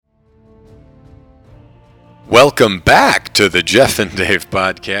Welcome back to the Jeff and Dave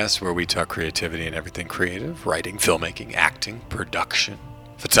podcast, where we talk creativity and everything creative: writing, filmmaking, acting, production,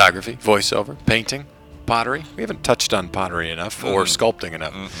 photography, voiceover, painting, pottery. We haven't touched on pottery enough or sculpting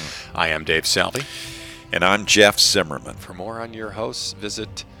enough. I am Dave Salvi. And I'm Jeff Zimmerman. For more on your hosts,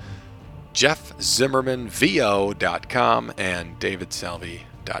 visit jeffzimmermanvo.com and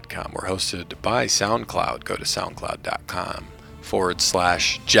davidsalvi.com. We're hosted by SoundCloud. Go to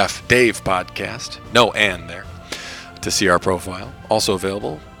soundcloud.com/Jeff Dave podcast. No and there to see our profile. Also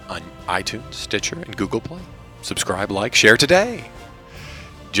available on iTunes, Stitcher, and Google Play. Subscribe, like, share today.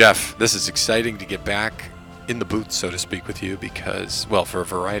 Jeff, this is exciting to get back in the booth, so to speak, with you because, well, for a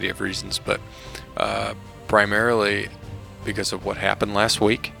variety of reasons, but primarily because of what happened last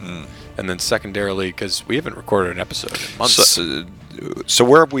week, and then secondarily because we haven't recorded an episode in months. So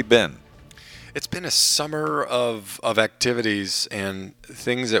where have we been? It's been a summer of activities and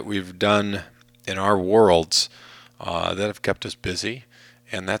things that we've done in our worlds that have kept us busy,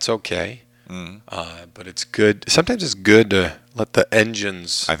 and that's okay. But it's good. Sometimes it's good to let the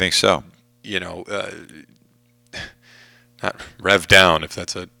engines, I think so. Not rev down, if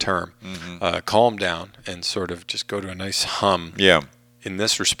that's a term, calm down and sort of just go to a nice hum in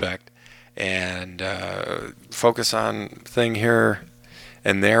this respect and focus on thing here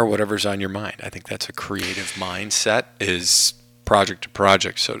and there, whatever's on your mind. I think that's a creative mindset, is project to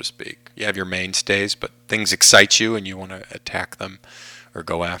project, so to speak. You have your mainstays, but things excite you and you want to attack them or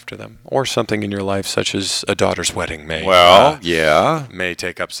go after them. Or something in your life, such as a daughter's wedding, may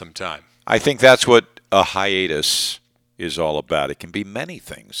take up some time. I think that's what a hiatus is all about. It can be many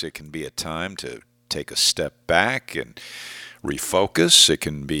things. It can be a time to take a step back and refocus. It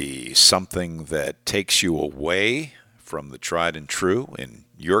can be something that takes you away from the tried and true. In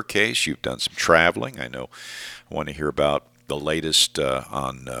your case, you've done some traveling. I know I want to hear about the latest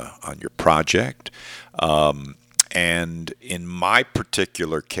on your project. And in my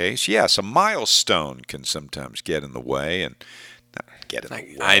particular case, yes, a milestone can sometimes get in the way, and not get in the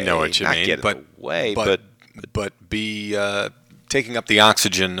way. I know what you mean, but be taking up the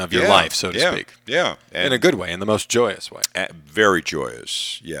oxygen of your life, so to speak. Yeah, in a good way, in the most joyous way. Very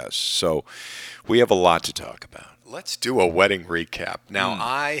joyous, yes. So we have a lot to talk about. Let's do a wedding recap. Now,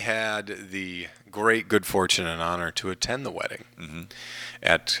 I had the great good fortune and honor to attend the wedding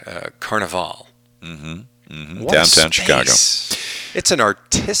at Carnivale. Downtown Chicago. It's an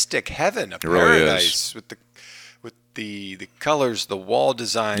artistic heaven, a paradise with the colors, the wall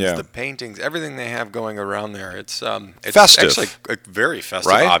designs, the paintings, everything they have going around there. It's festive. Actually very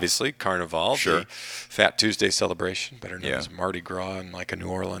festive, right? Obviously, Carnivale, sure. The Fat Tuesday celebration, better known as Mardi Gras in like a New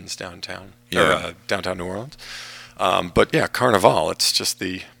Orleans downtown, downtown New Orleans. But yeah, Carnivale. It's just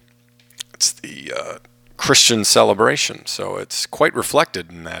the Christian celebration, so it's quite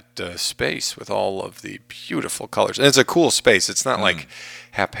reflected in that space with all of the beautiful colors. And it's a cool space. It's not like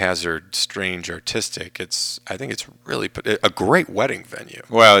haphazard, strange, artistic. I think it's really a great wedding venue.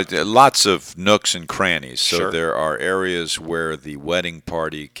 Well, lots of nooks and crannies. So there are areas where the wedding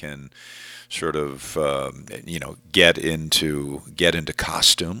party can sort of get into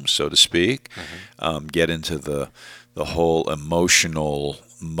costume, so to speak, get into the whole emotional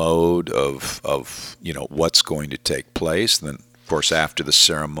mode of what's going to take place. And then, of course, after the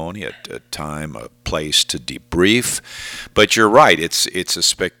ceremony, a time, a place to debrief. But you're right; it's a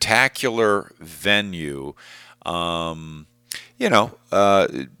spectacular venue. A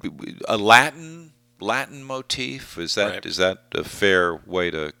Latin motif, is that a fair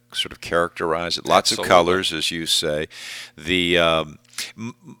way to sort of characterize it? Lots of colors, as you say. The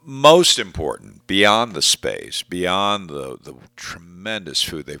most important, beyond the space, beyond the tremendous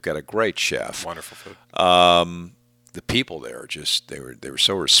food, they've got a great chef. Wonderful food. The people there they were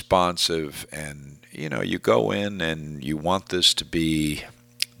so responsive, and you go in and you want this to be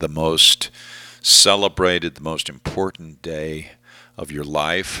the most celebrated, the most important day of your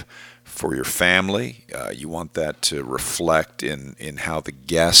life for your family. You want that to reflect in how the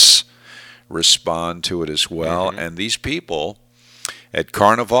guests respond to it as well. And these people at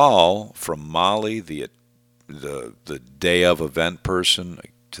Carnivale, from Molly, the day of event person,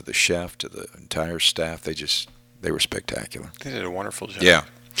 to the chef, to the entire staff, they were spectacular. They did a wonderful job. Yeah.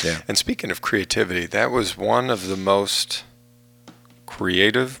 And speaking of creativity, that was one of the most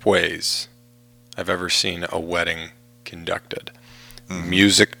creative ways I've ever seen a wedding conducted.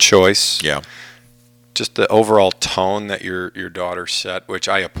 Music choice. Yeah. Just the overall tone that your daughter set, which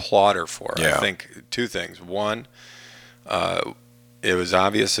I applaud her for. Yeah. I think two things. One, it was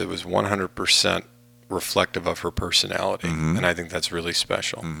obvious it was 100% reflective of her personality, and I think that's really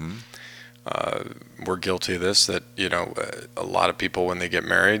special. We're guilty of this, that a lot of people, when they get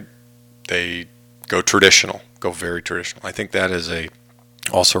married, they Go traditional. Go very traditional. I think that is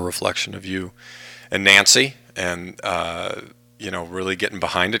also a reflection of you and Nancy, and really getting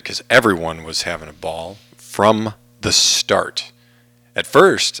behind it, because everyone was having a ball from the start. At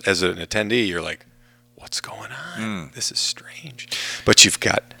first, as an attendee, you're like, what's going on? This is strange. But you've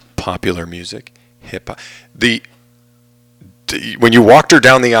got popular music, hip hop. When you walked her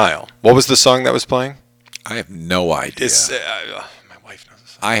down the aisle, what was the song that was playing? I have no idea. My wife knows the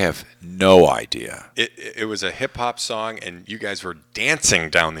song. I have no idea. It was a hip hop song, and you guys were dancing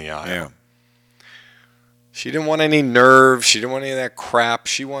down the aisle. Yeah. She didn't want any nerves. She didn't want any of that crap.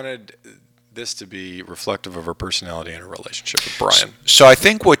 She wanted this to be reflective of her personality and her relationship with Brian. So I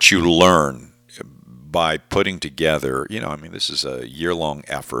think what you learn by putting together, this is a year-long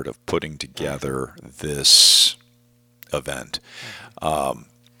effort of putting together this event.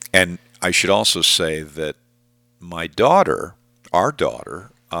 And I should also say that my daughter, our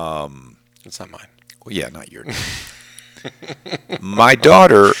daughter... it's not mine. Well, yeah, not your daughter. My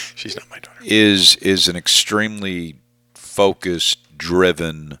daughter... She's not my daughter. Is an extremely focused,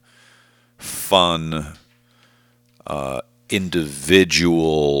 driven, fun,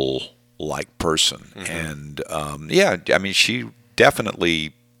 individual-like person. And, she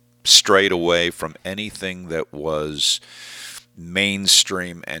definitely strayed away from anything that was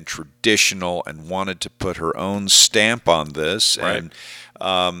mainstream and traditional and wanted to put her own stamp on this. Right.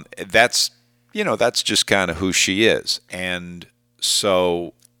 And that's just kind of who she is. And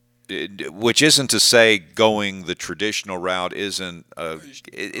so... Which isn't to say going the traditional route isn't.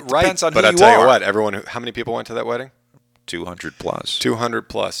 It depends on who you are. But I'll tell you what, how many people went to that wedding? 200 plus. 200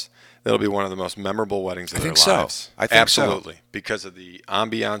 plus. That'll be one of the most memorable weddings of their lives. I think Absolutely. So. Because of the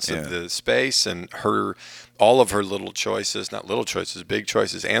ambiance of the space and all of her little choices, not little choices, big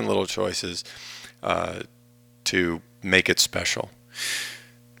choices and little choices, to make it special.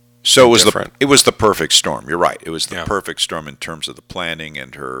 So it was the perfect storm. You're right. It was the perfect storm in terms of the planning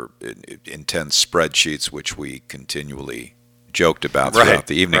and her intense spreadsheets, which we continually joked about throughout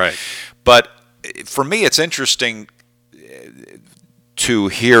the evening. Right. But for me, it's interesting to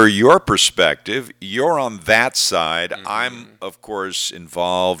hear your perspective. You're on that side. Mm-hmm. I'm, of course,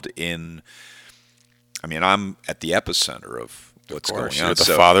 involved in. I'm at the epicenter of what's going on. You're the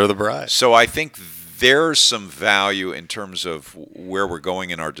father of the bride. So I think there's some value in terms of where we're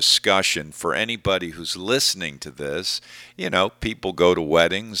going in our discussion for anybody who's listening to this. People go to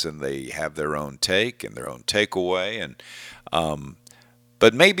weddings and they have their own take and their own takeaway, and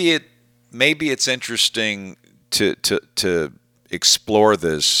but maybe it's interesting to explore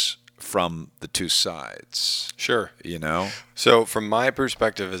this from the two sides. Sure. So from my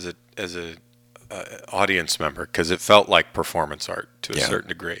perspective as a audience member, because it felt like performance art to a certain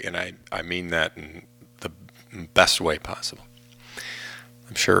degree, and I mean that in the best way possible.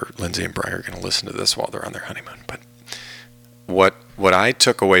 I'm sure Lindsay and Brian are going to listen to this while they're on their honeymoon, but what I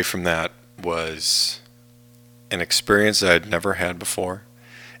took away from that was an experience that I'd never had before,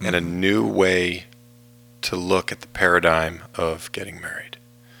 and a new way to look at the paradigm of getting married.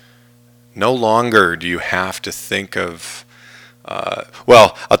 No longer do you have to think of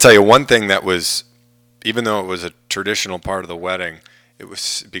I'll tell you one thing that was, even though it was a traditional part of the wedding, it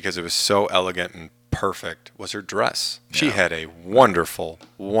was because it was so elegant and perfect, was her dress. Yeah. She had a wonderful,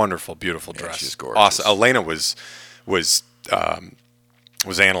 wonderful, beautiful dress. She's gorgeous. Awesome. Elena was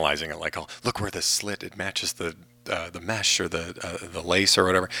analyzing it like, oh, look where the slit, it matches the mesh or the lace or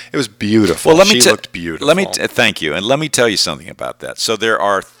whatever. It was beautiful. Well, she looked beautiful. Thank you. And let me tell you something about that. So there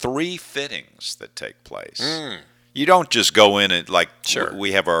are 3 fittings that take place. You don't just go in and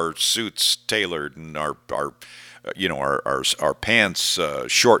we have our suits tailored and our pants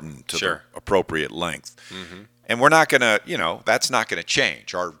shortened to the appropriate length, and we're not gonna that's not gonna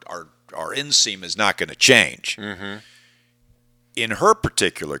change. Our inseam is not gonna change. In her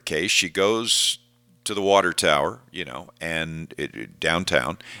particular case, she goes to the water tower, and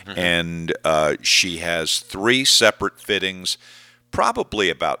downtown, and she has 3 separate fittings, probably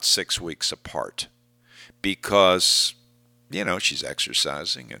about 6 weeks apart. Because, she's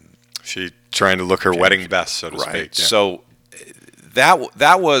exercising and she's trying to look her wedding best, so to speak. Yeah. So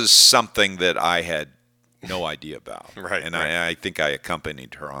that was something that I had no idea about. Right. And I think I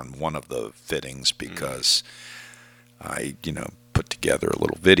accompanied her on one of the fittings because I, put together a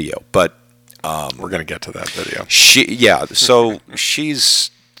little video. But we're going to get to that video. So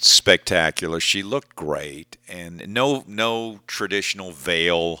she's spectacular. She looked great, and no traditional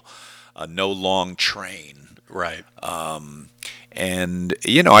veil. No long train. Right. And,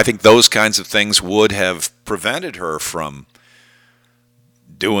 I think those kinds of things would have prevented her from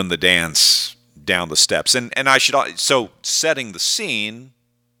doing the dance down the steps. And I should, so setting the scene,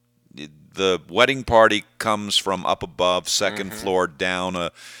 the wedding party comes from up above, second floor down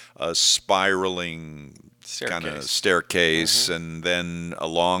a spiraling kind of staircase, and then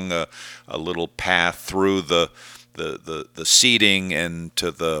along a little path through the seating and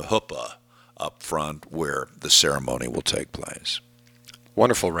to the huppah up front where the ceremony will take place.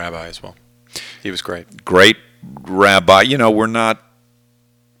 Wonderful rabbi as well. He was great. Great rabbi. You know, we're not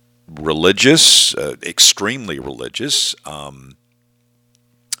religious, extremely religious.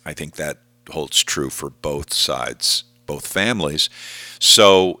 I think that holds true for both sides, both families.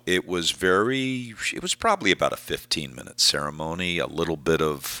 So it was probably about a 15-minute ceremony, a little bit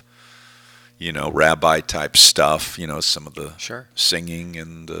of, rabbi-type stuff, some of the singing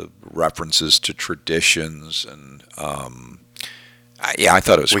and the references to traditions. And, I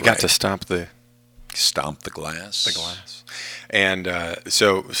thought it was great. We got to stomp the glass. The glass. And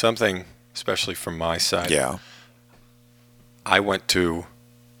so something, especially from my side, I went to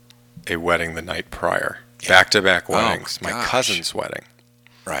a wedding the night prior. Back-to-back weddings. My cousin's wedding.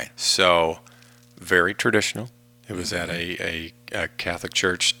 Right. So very traditional. It was at a Catholic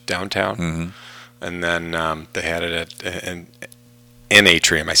church downtown, and then they had it at an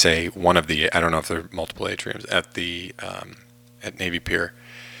atrium. I say one of the. I don't know if there are multiple atriums at the at Navy Pier.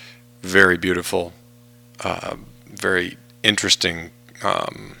 Very beautiful, very interesting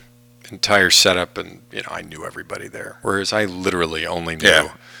entire setup, and I knew everybody there. Whereas I literally only knew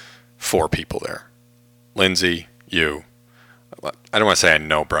 4 people there: Lindsay, you. I don't want to say I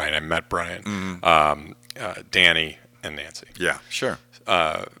know Brian. I met Brian, Danny, and Nancy. Yeah, sure.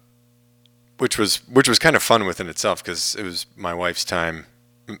 Which was kind of fun within itself because it was my wife's time,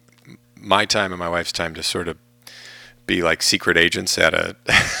 my time and my wife's time to sort of be like secret agents at a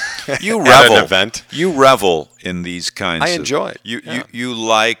at an event. You revel in these kinds. I enjoy it. You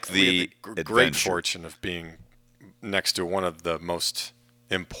like the great fortune of being next to one of the most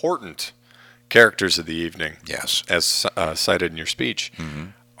important characters of the evening. Yes, as cited in your speech,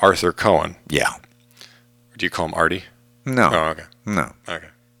 Arthur Cohen. Yeah. Do you call him Artie? No. Oh, okay. No. Okay.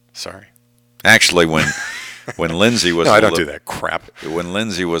 Sorry. Actually, when Lindsay was I don't do that crap. When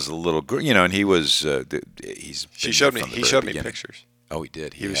Lindsay was a little girl, and he was She showed me pictures. Oh, he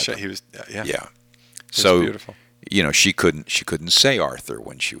did. He was yeah. Yeah. So beautiful. She couldn't say Arthur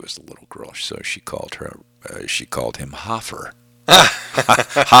when she was a little girl, so she called him Hoffer.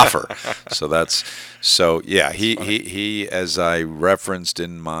 Hoffer. He as I referenced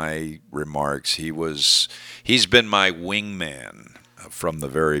in my remarks, he's been my wingman from the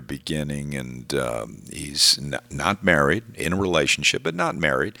very beginning, and he's not married, in a relationship, but not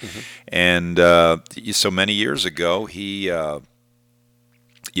married. And so many years ago, he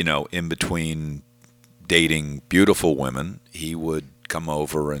in between dating beautiful women, he would come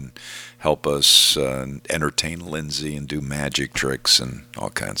over and help us entertain Lindsay and do magic tricks and all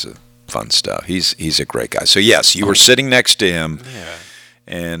kinds of fun stuff. He's a great guy. So yes, you were sitting next to him. Yeah.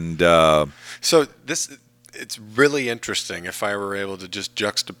 And so it's really interesting if I were able to just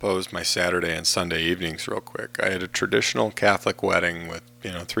juxtapose my Saturday and Sunday evenings real quick. I had a traditional Catholic wedding with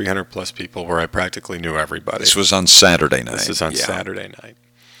 300 plus people where I practically knew everybody. This was on Saturday night. This is on Saturday night.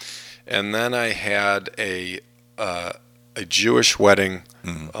 And then I had a Jewish wedding,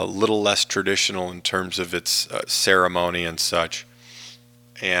 a little less traditional in terms of its ceremony and such,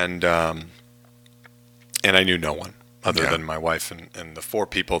 and I knew no one other than my wife and the 4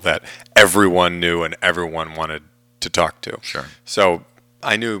 people that everyone knew and everyone wanted to talk to. Sure. So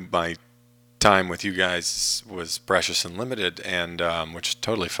I knew my time with you guys was precious and limited, and which is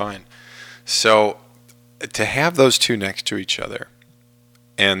totally fine. So to have those two next to each other,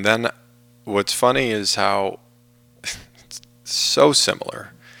 and then what's funny is how so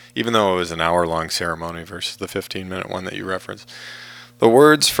similar, even though it was an hour-long ceremony versus the 15-minute one that you referenced. The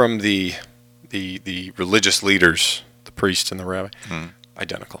words from the religious leaders, the priest and the rabbi,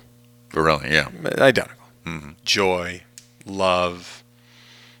 identical. Really, yeah. Identical. Joy, love,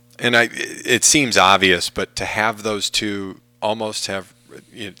 and it seems obvious, but to have those two almost have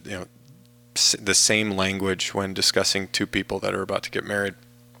the same language when discussing 2 people that are about to get married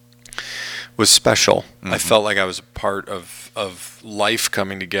was special. I felt like I was a part of life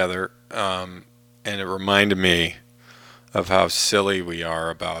coming together, and it reminded me of how silly we are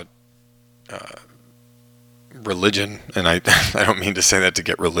about religion. And I don't mean to say that to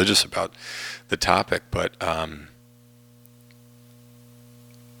get religious about the topic, but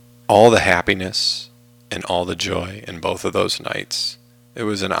all the happiness and all the joy in both of those nights, it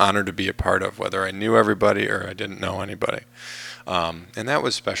was an honor to be a part of, whether I knew everybody or I didn't know anybody. And that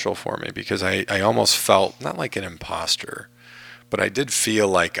was special for me because I almost felt, not like an imposter, but I did feel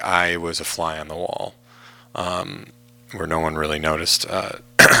like I was a fly on the wall, where no one really noticed.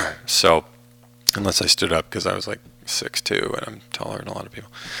 So, unless I stood up because I was like 6'2", and I'm taller than a lot of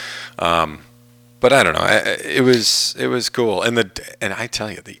people. But I don't know. It was cool, and I tell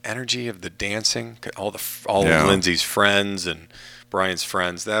you, the energy of the dancing, all of Lindsay's friends and Brian's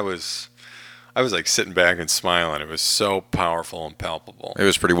friends. I was like sitting back and smiling. It was so powerful and palpable. It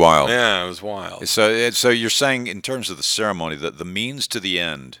was pretty wild. Yeah, it was wild. So you're saying in terms of the ceremony that the means to the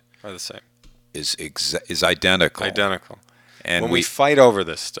end are the same. Is identical. Identical. And when we fight over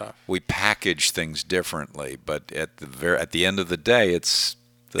this stuff, we package things differently. But at the end of the day, it's.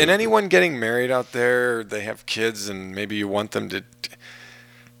 And anyone getting married out there, they have kids, and maybe you want them to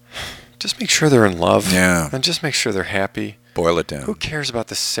just make sure they're in love. Yeah. And just make sure they're happy. Boil it down. Who cares about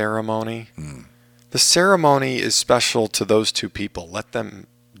the ceremony? The ceremony is special to those two people. Let them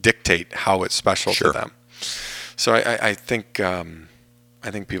dictate how it's special to them. So I think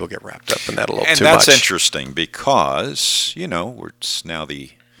people get wrapped up in that a little too much. And that's interesting because it's now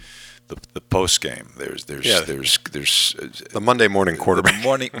the post game. There's the Monday morning quarterback.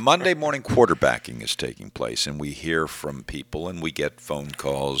 Monday morning quarterbacking is taking place, and we hear from people, and we get phone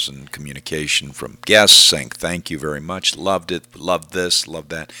calls and communication from guests saying thank you very much, loved it, loved this, loved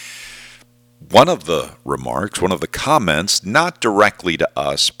that. One of the remarks, one of the comments, not directly to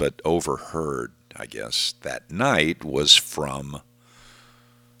us, but overheard, I guess, that night was from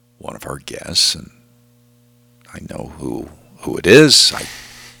one of our guests, and I know who it is.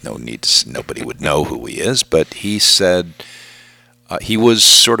 Nobody would know who he is, but he said he was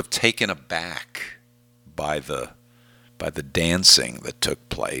sort of taken aback by the dancing that took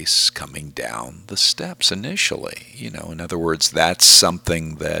place coming down the steps initially. In other words, that's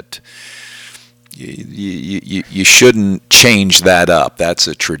something that you shouldn't change that up. That's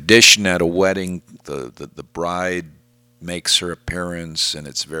a tradition at a wedding. The bride makes her appearance, and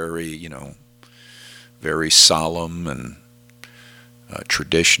it's very very solemn and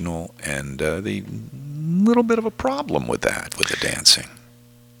traditional, and the little bit of a problem with that, with the dancing.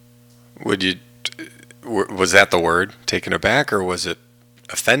 Was that the word, taken aback, or was it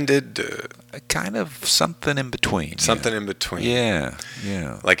offended? Kind of something in between. Something in between. Yeah.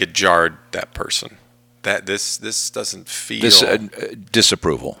 Like it jarred that person. That this doesn't feel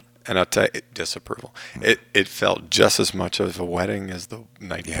disapproval. And I'll tell you, disapproval. It felt just as much of a wedding as the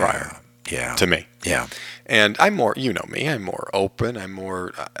night prior. Yeah. To me. Yeah. And I'm more, me, I'm more open. I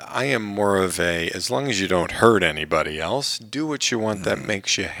am more of a, as long as you don't hurt anybody else, do what you want that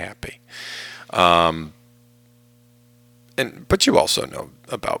makes you happy. But you also know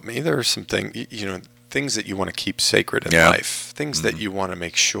about me. There are some things that you want to keep sacred in life. Things that you want to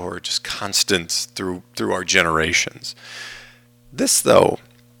make sure are just constant through our generations. This, though,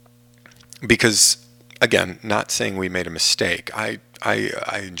 because, again, not saying we made a mistake. I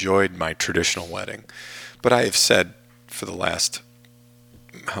enjoyed my traditional wedding, but I have said for the last,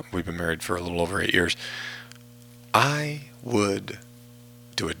 we've been married for a little over 8 years, I would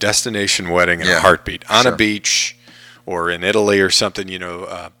do a destination wedding in a heartbeat on a beach or in Italy or something,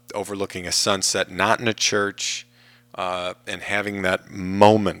 overlooking a sunset, not in a church, and having that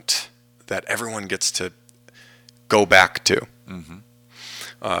moment that everyone gets to go back to.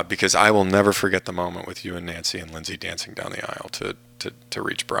 Because I will never forget the moment with you and Nancy and Lindsay dancing down the aisle to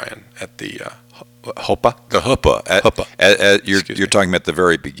reach Brian at the Hopa. The Hopa. You're talking about the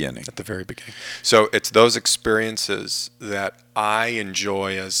very beginning. At the very beginning. So it's those experiences that I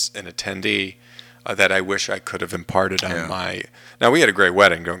enjoy as an attendee that I wish I could have imparted on my. Now, we had a great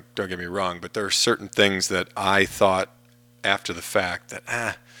wedding, don't get me wrong, but there are certain things that I thought after the fact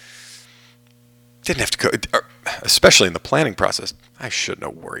that, didn't have to go, especially in the planning process. I shouldn't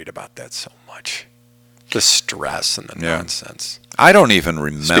have worried about that so much. The stress and the nonsense. I don't even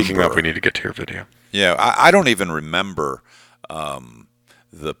remember. Speaking of, we need to get to your video. Yeah, I don't even remember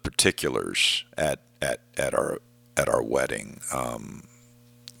the particulars at our wedding.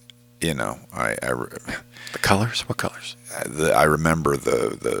 The colors? What colors? I remember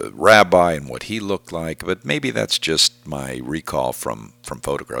the rabbi and what he looked like, but maybe that's just my recall from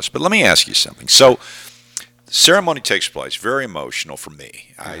photographs. But let me ask you something. So, the ceremony takes place, very emotional for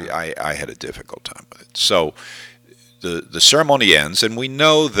me. I had a difficult time with it. So, the ceremony ends, and we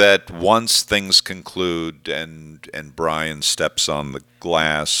know that once things conclude and Brian steps on the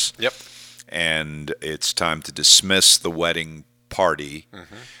glass, and it's time to dismiss the wedding party.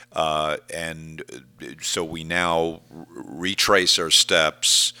 And so we now retrace our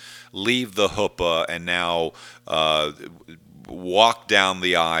steps, leave the huppah, and now walk down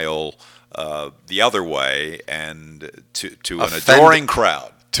the aisle the other way and to an adoring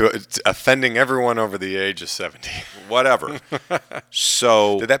crowd. To offending everyone over the age of 70. Whatever.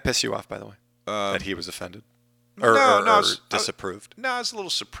 So did that piss you off, by the way, that he was offended? or disapproved? No, I was a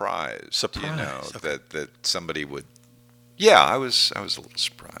little surprised. Okay. That somebody would. Yeah, I was a little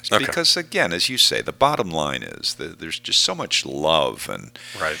surprised because, again, as you say, the bottom line is that there's just so much love, and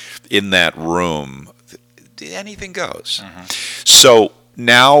in that room, anything goes. Mm-hmm. So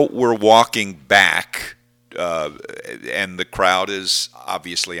now we're walking back, and the crowd is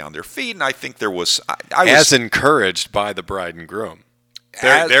obviously on their feet, and I think there was as encouraged by the bride and groom.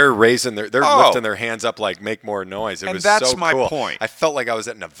 They're raising they're lifting their hands up like make more noise. It was that's so my cool. point. I felt like I was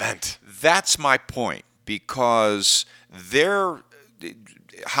at an event. That's my point, because they're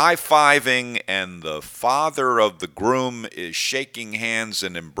high-fiving and the father of the groom is shaking hands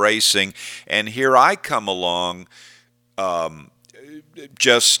and embracing, and here I come along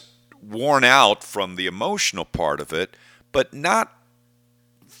just worn out from the emotional part of it, but not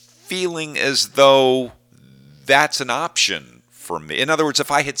feeling as though that's an option for me. In other words,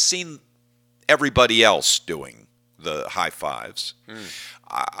 if I had seen everybody else doing the high fives,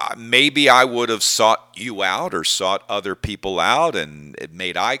 maybe I would have sought you out or sought other people out and it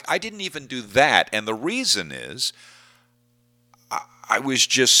made I didn't even do that. And the reason is I was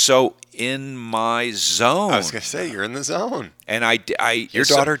just so in my zone. I was going to say, you're in the zone. And your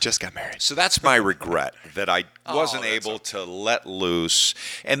daughter just got married. So that's my regret, that I wasn't able to let loose.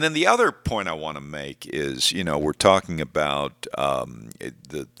 And then the other point I want to make is, we're talking about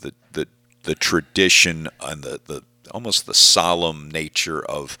the tradition and the almost the solemn nature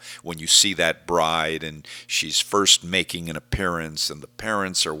of when you see that bride and she's first making an appearance and the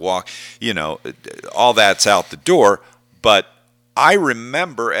parents are all that's out the door. But I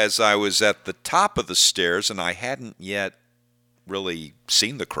remember as I was at the top of the stairs, and I hadn't yet really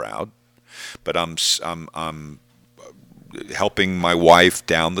seen the crowd, but I'm helping my wife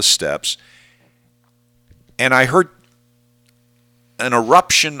down the steps, and I heard an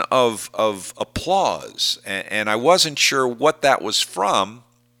eruption of applause, and I wasn't sure what that was from.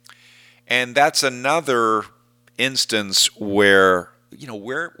 And that's another instance where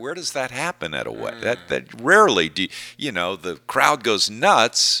where does that happen at a wedding? That rarely the crowd goes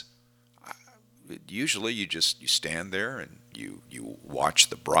nuts. Usually you stand there and you watch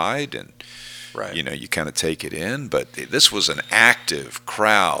the bride and you kind of take it in. But this was an active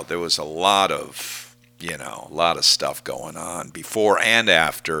crowd. There was a lot of stuff going on before and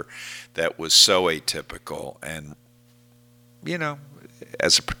after that was so atypical. And,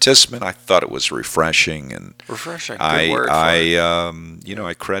 as a participant, I thought it was refreshing. And refreshing. Good word for it.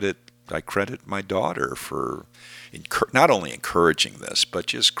 I credit my daughter for not only encouraging this, but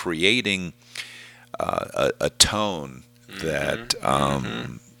just creating a tone that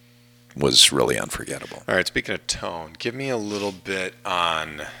was really unforgettable. All right, speaking of tone, give me a little bit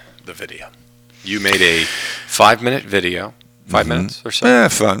on the video. You made a 5-minute video, 5 minutes or so?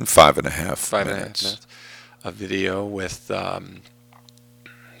 5.5 minutes. 5.5 minutes. A video with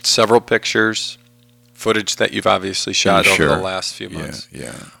several pictures, footage that you've obviously shot over the last few months.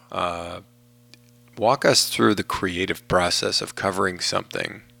 Walk us through the creative process of covering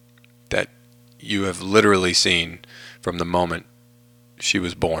something that you have literally seen from the moment she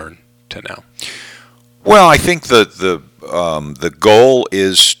was born to now. Well, I think the goal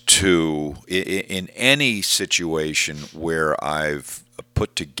is to, in any situation where I've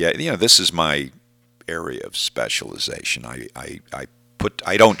put together, this is my area of specialization. I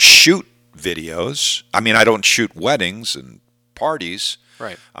don't shoot videos. I mean, I don't shoot weddings and parties.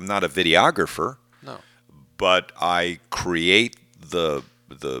 Right. I'm not a videographer. No. But I create the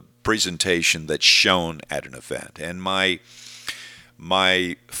presentation that's shown at an event. And my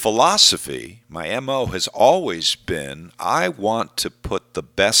philosophy, my MO, has always been I want to put the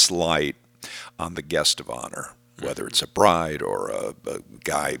best light on the guest of honor, whether it's a bride or a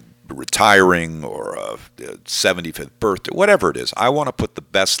guy retiring or a 75th birthday, whatever it is. I want to put the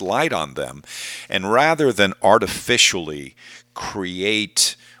best light on them. And rather than artificially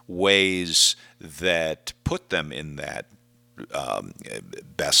create ways that put them in that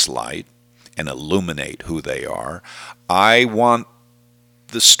best light and illuminate who they are, I want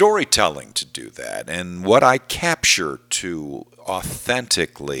the storytelling to do that, and what I capture to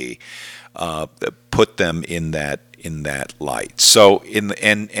authentically put them in that light. So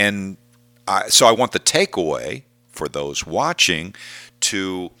I want the takeaway for those watching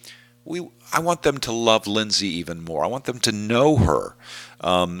I want them to love Lindsay even more. I want them to know her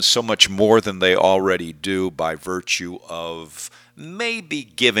so much more than they already do by virtue of maybe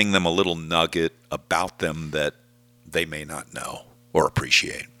giving them a little nugget about them that they may not know or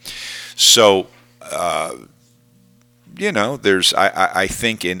appreciate. So, I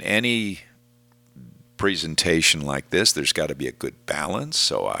think in any presentation like this, there's got to be a good balance.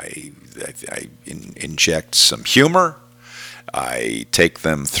 So I inject some humor. I take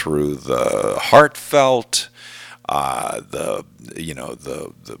them through the heartfelt, the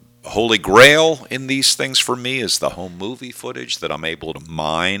holy grail in these things for me is the home movie footage that I'm able to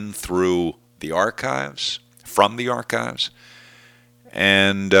mine through the archives, from the archives.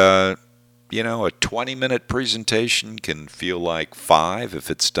 And, a 20-minute presentation can feel like 5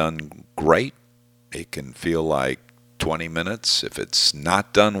 if it's done great. It can feel like 20 minutes if it's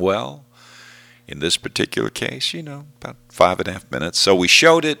not done well. In this particular case, about 5.5 minutes. So we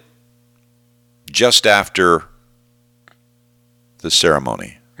showed it just after the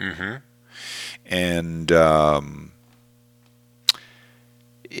ceremony. Mm-hmm. And, I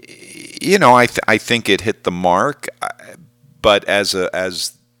think it hit the mark. But as a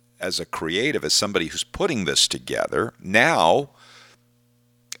creative, as somebody who's putting this together, now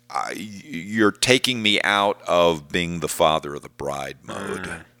you're taking me out of being the father of the bride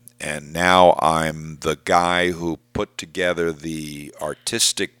mode. And now I'm the guy who put together the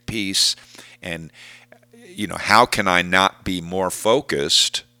artistic piece. And, how can I not be more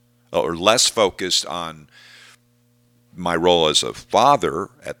focused or less focused on my role as a father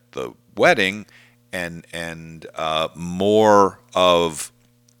at the wedding and more of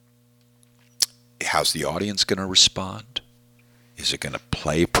how's the audience going to respond? Is it going to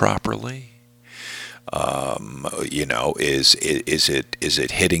play properly? Is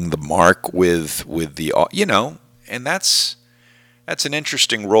it hitting the mark with the and that's an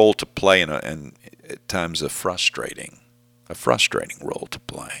interesting role to play and at times a frustrating role to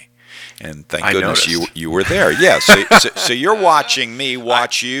play. And thank goodness you were there. Yeah. So you're watching me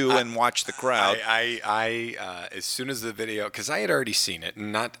watch you and watch the crowd. I as soon as the video, because I had already seen it,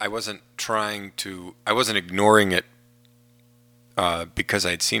 and I wasn't ignoring it because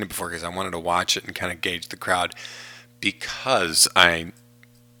I had seen it before, because I wanted to watch it and kind of gauge the crowd, because I'm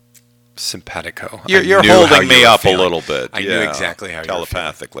simpatico. You're holding me up a little bit. I knew exactly how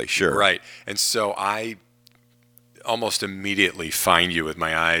telepathically, sure. Right. And so I almost immediately find you with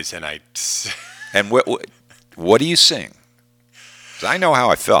my eyes, and And what do you sing? 'Cause I know how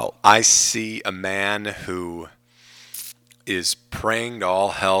I felt. I see a man who is praying to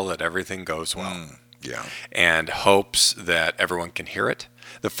all hell that everything goes well. Yeah. And hopes that everyone can hear it.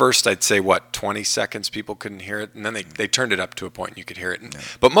 The first, I'd say, 20 seconds people couldn't hear it, and then they turned it up to a point and you could hear it.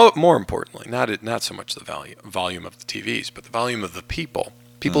 But more importantly, not so much the volume of the TVs, but the volume of the people.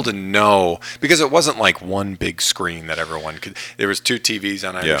 People didn't know, because it wasn't like one big screen that everyone could. There was 2 TVs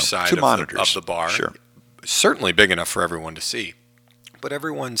on either side of the bar. Sure. Certainly big enough for everyone to see. But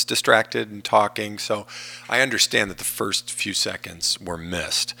everyone's distracted and talking, so I understand that the first few seconds were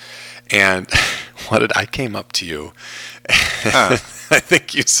missed. And I came up to you. I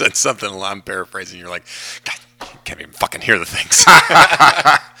think you said something, I'm paraphrasing. You're like, God, I can't even fucking hear the things.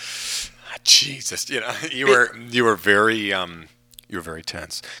 Jesus, you were very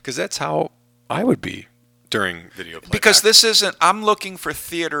tense, because that's how I would be during video playback. Because this isn't. I'm looking for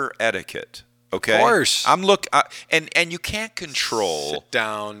theater etiquette. Okay. Of course. And you can't control. Sit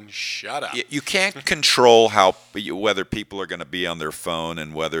down. Shut up. You can't control whether people are going to be on their phone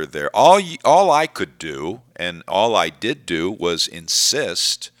and whether they're all I could do and all I did do was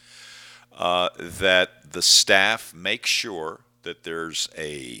insist that the staff make sure that there's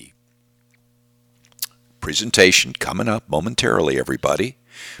a presentation coming up momentarily. Everybody,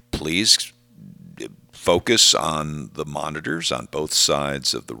 please focus on the monitors on both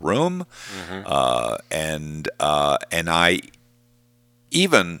sides of the room. And I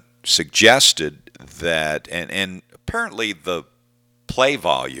even suggested that, and apparently the play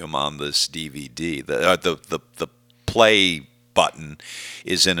volume on this DVD, the play button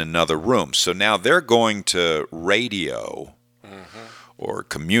is in another room. So now they're going to radio or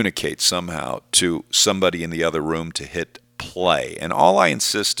communicate somehow to somebody in the other room to hit play. And all I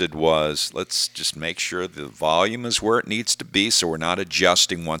insisted was, let's just make sure the volume is where it needs to be so we're not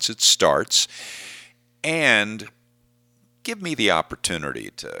adjusting once it starts. And give me the opportunity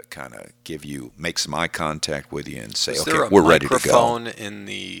to kind of make some eye contact with you and say, okay, we're ready to go. Was there a microphone in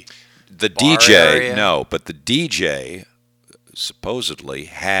the DJ area? No, but the DJ supposedly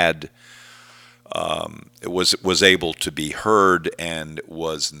had was able to be heard and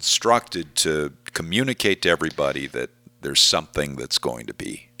was instructed to communicate to everybody that there's something that's going to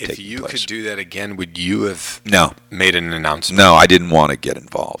be taking place. If you could do that again, would you have made an announcement? No, I didn't want to get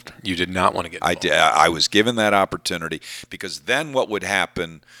involved. You did not want to get involved. I was given that opportunity, because then what would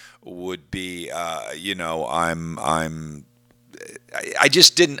happen would be, I'm I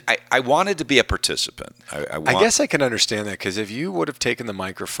just didn't. I wanted to be a participant. I guess I can understand that, because if you would have taken the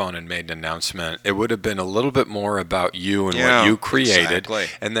microphone and made an announcement, it would have been a little bit more about you and what you created, exactly.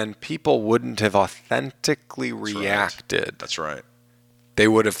 And then people wouldn't have authentically reacted. That's right. They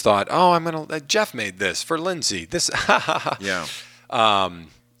would have thought, "Oh, Jeff made this for Lindsay." This, yeah.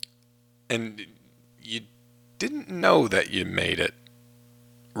 And you didn't know that you made it,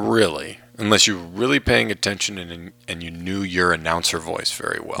 really, unless you were really paying attention and you knew your announcer voice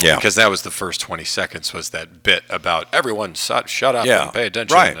very well. Yeah. Because that was the first 20 seconds was that bit about everyone shut up and pay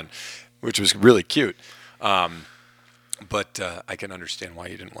attention, right. Which was really cute. But I can understand why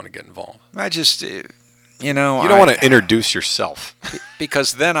you didn't want to get involved. I just, you don't want to introduce yourself.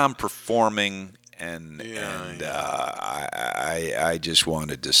 Because then I'm performing, and I just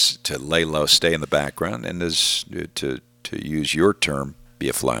wanted to lay low, stay in the background, and to use your term, be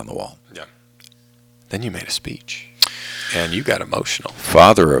a fly on the wall. Yeah. Then you made a speech, and you got emotional.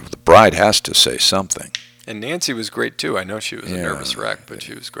 Father of the bride has to say something. And Nancy was great too. I know she was a nervous wreck, but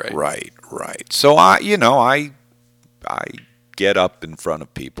she was great. Right. So I get up in front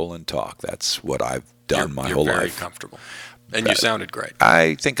of people and talk. That's what I've done my whole life. You're very comfortable, and you sounded great.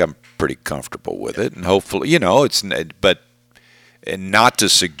 I think I'm pretty comfortable with it, and hopefully, and not to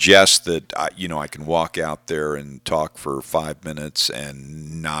suggest that I can walk out there and talk for 5 minutes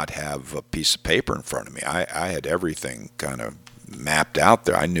and not have a piece of paper in front of me. I had everything kind of mapped out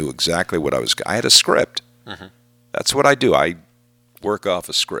there. I knew exactly what I had a script. Mm-hmm. That's what I do. I work off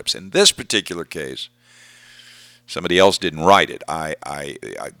of scripts. In this particular case, somebody else didn't write it.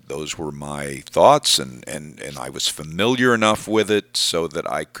 Those were my thoughts, and I was familiar enough with it so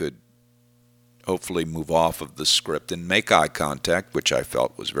that I could hopefully move off of the script and make eye contact, which I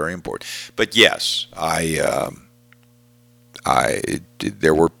felt was very important. But yes, there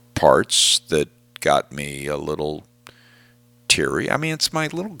were parts that got me a little teary. I mean, it's my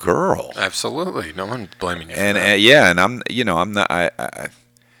little girl. Absolutely, no one's blaming you. And I'm not.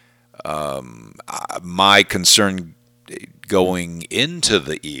 My concern going into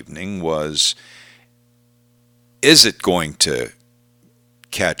the evening was, is it going to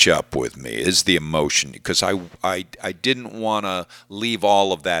catch up with me? Is the emotion, because I didn't want to leave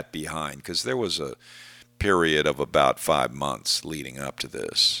all of that behind, because there was a period of about 5 months leading up to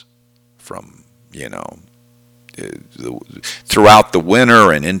this, from throughout the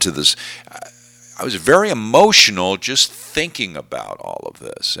winter and into this. I was very emotional just thinking about all of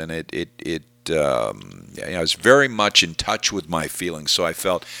this, and I was very much in touch with my feelings. So I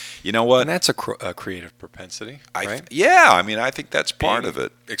felt, you know what? And that's a creative propensity, right? I think that's part of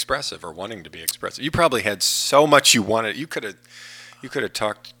it. Expressive, or wanting to be expressive. You probably had so much you wanted. You could have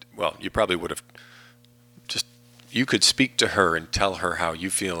talked. Well, you probably would have. You could speak to her and tell her how you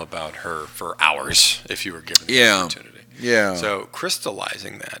feel about her for hours if you were given the opportunity. Yeah. So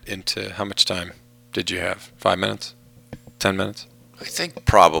crystallizing that into, how much time did you have? 5 minutes? 10 minutes? I think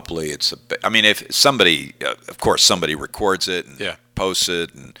probably it's if somebody, of course, somebody records it and posts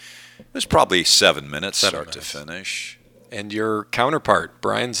it, and it was probably 7 minutes start to finish. And your counterpart,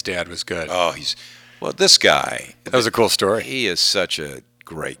 Brian's dad, was good. Oh, this guy. That was a cool story. He is such a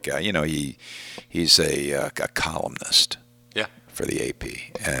great guy. He's a columnist. Yeah. For the AP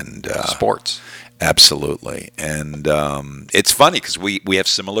and sports. Absolutely. And it's funny because we have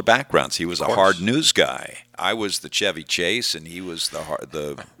similar backgrounds. He was a hard news guy. I was the Chevy Chase, and he was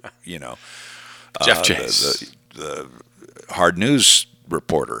the Jeff Chase, the hard news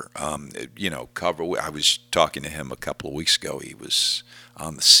reporter. I was talking to him a couple of weeks ago. He was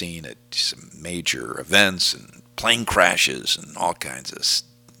on the scene at some major events and plane crashes and all kinds of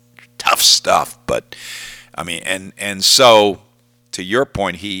tough stuff. But and so to your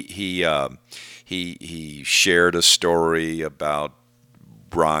point, he shared a story about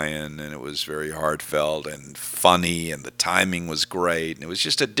Brian, and it was very heartfelt and funny, and the timing was great, and it was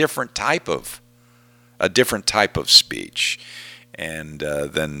just a different type of speech. And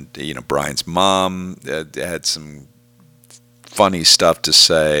then Brian's mom had some funny stuff to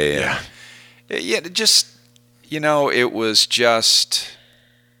say. Yeah. It was just,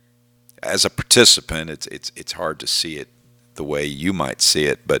 as a participant, it's hard to see it the way you might see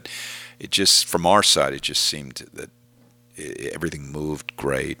it, but it just, from our side, it just seemed that everything moved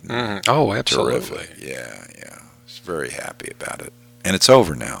great. Oh, absolutely. Terrific. Yeah. I was very happy about it. And it's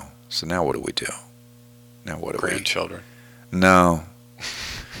over now. So now what do we do? Now what do Grandchildren. No.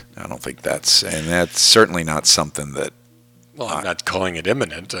 I don't think that's certainly not something that. Well, I'm not calling it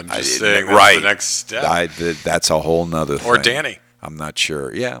imminent. I'm just saying that's the next step. That's a whole nother thing. Or Danny. I'm not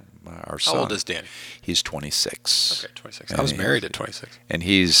sure. Yeah, our son. How old is Danny? He's 26. Okay, 26. I was married at 26. And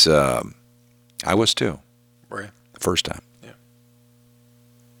he's, I was too. Were you? The first time. Yeah.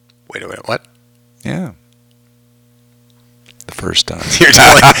 Wait a minute, what? Yeah. The first time. You're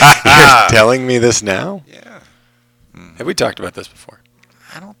telling me this now? Yeah. Mm-hmm. Have we talked about this before?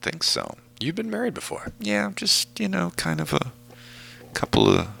 I don't think so. You've been married before. Yeah, just, kind of a couple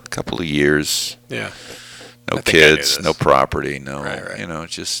of years. Yeah. No kids, no property, no, right.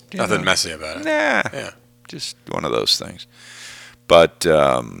 Just nothing messy about it. Nah. Yeah. Just one of those things. But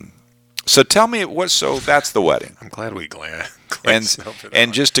so tell me so that's the wedding. I'm glad we glanced over that.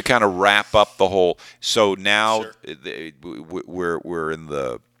 And just to kind of wrap up the whole, so now we're in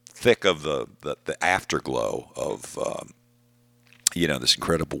the thick of the afterglow of this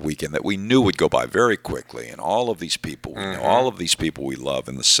incredible weekend that we knew would go by very quickly, and all of these people, we know all of these people we love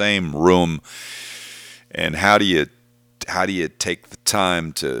in the same room. And how do you take the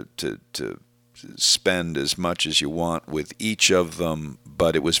time to spend as much as you want with each of them?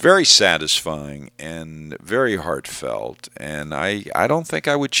 But it was very satisfying and very heartfelt, and I don't think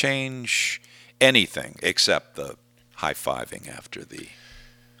I would change anything except the high-fiving after the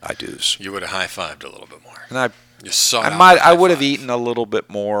I do's. You would have high-fived a little bit more. And I would have eaten a little bit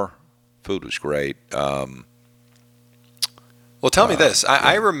more. Food was great. Well, tell me this.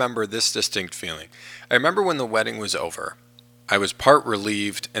 I remember this distinct feeling. I remember when the wedding was over, I was part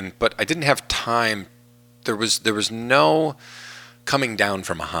relieved, but I didn't have time. There was no coming down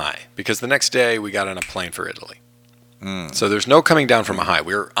from a high, because the next day we got on a plane for Italy. So there's no coming down from a high.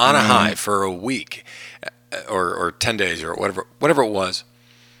 We were on a high for a week or 10 days or whatever it was.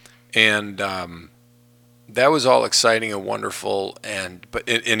 And that was all exciting and wonderful, and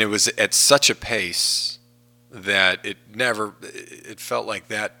it was at such a pace that it felt like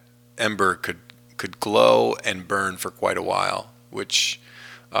that ember could glow and burn for quite a while, which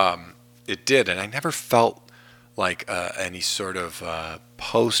it did. And I never felt like any sort of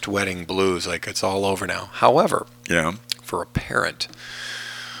post-wedding blues, like it's all over now. However, for a parent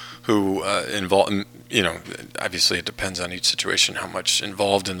who involved, obviously it depends on each situation how much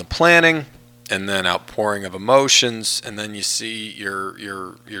involved in the planning, and then outpouring of emotions, and then you see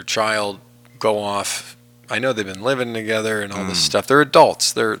your child go off. I know they've been living together and all this stuff. They're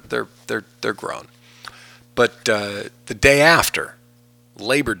adults. They're grown. But the day after,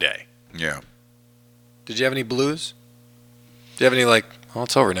 Labor Day. Yeah. Did you have any blues? Did you have any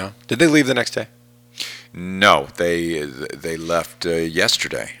it's over now? Did they leave the next day? No, they left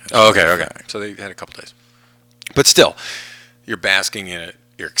yesterday. Oh, okay. So they had a couple days. But still, you're basking in it.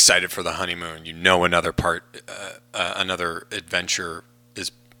 You're excited for the honeymoon. Another adventure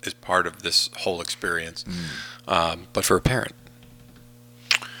is part of this whole experience. But for a parent,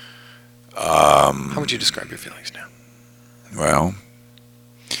 how would you describe your feelings now? Well,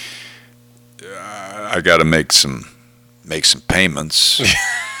 I got to make some payments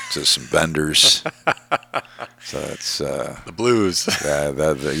to some vendors. So it's the blues.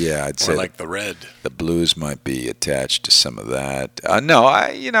 I'd say like the red. The blues might be attached to some of that.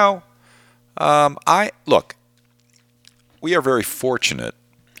 Look. We are very fortunate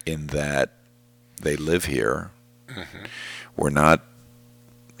in that they live here. Mm-hmm. We're not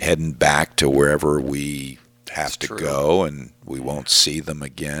heading back to wherever we have to go, and we won't see them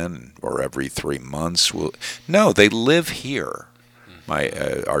again, or every 3 months. No, they live here.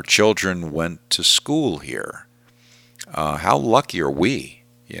 Our children went to school here. How lucky are we?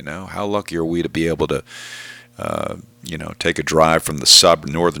 How lucky are we to be able to, take a drive from the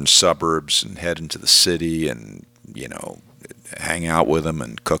northern suburbs and head into the city and, hang out with them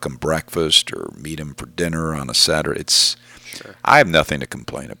and cook them breakfast or meet them for dinner on a Saturday. I have nothing to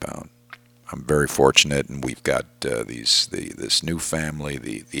complain about. I'm very fortunate, and we've got this new family.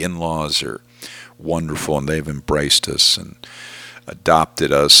 The in-laws are wonderful, and they've embraced us and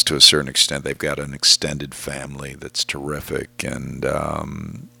adopted us to a certain extent. They've got an extended family that's terrific, and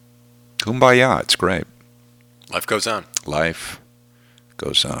kumbaya, it's great. Life goes on. Life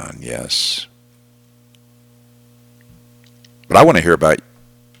goes on, yes. But I want to hear about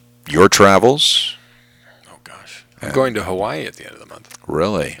your travels. Oh, gosh. I'm going to Hawaii at the end of the month.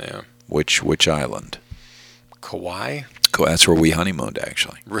 Really? Yeah. Which island? Kauai? That's where we honeymooned,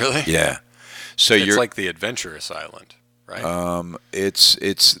 actually. Really? Yeah. So it's like the adventurous island, right?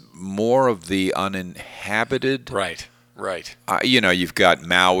 It's more of the uninhabited. Right. You've got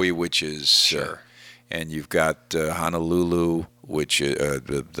Maui, which is sure, and you've got Honolulu, which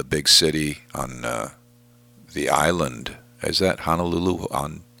the big city on the island. Is that Honolulu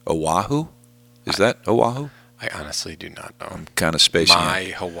on Oahu? Is that Oahu? I honestly do not know. I'm kind of spacing My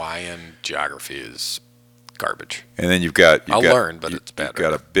Hawaiian geography is garbage. And then you've got I'll learn, but it's bad. You've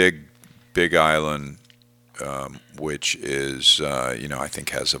got a big island which is, I think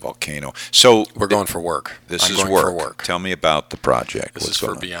has a volcano. So we're going for work. This is work. Tell me about the project. This is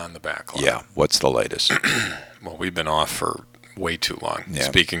for Beyond the Backlot. Yeah. What's the latest? Well, we've been off for way too long. Yeah.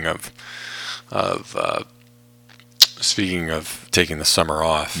 Speaking of taking the summer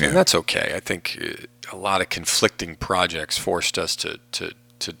off, and that's okay. I think a lot of conflicting projects forced us to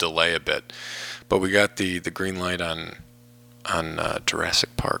delay a bit, but we got the green light on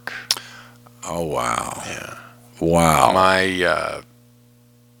Jurassic Park. Oh wow! Yeah, wow. My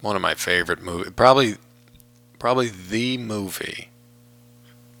one of my favorite movies, probably the movie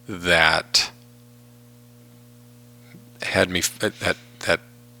that had me that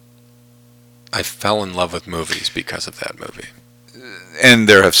I fell in love with movies because of that movie. And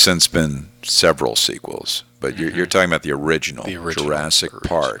there have since been several sequels, but you're talking about the original Jurassic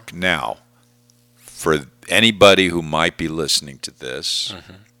Park. Now, for anybody who might be listening to this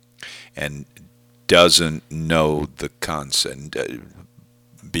and doesn't know the concept,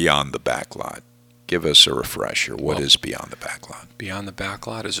 Beyond the Backlot, give us a refresher. What is Beyond the Backlot? Beyond the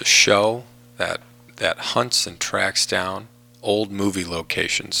Backlot is a show that hunts and tracks down old movie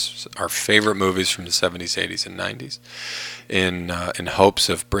locations, our favorite movies from the 70s, 80s, and 90s, in hopes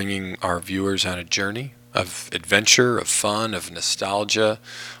of bringing our viewers on a journey of adventure, of fun, of nostalgia,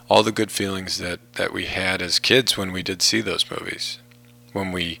 all the good feelings that we had as kids when we did see those movies,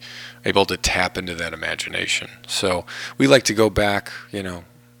 when we able to tap into that imagination. So we like to go back,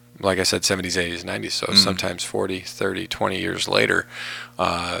 like I said, 70s, 80s, 90s, so sometimes 40, 30, 20 years later,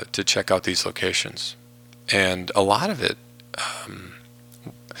 to check out these locations. And a lot of it,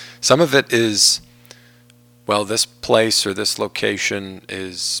 some of it is, well, this place or this location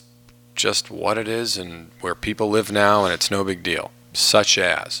is just what it is and where people live now, and it's no big deal. Such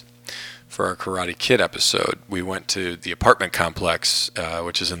as, for our Karate Kid episode, we went to the apartment complex,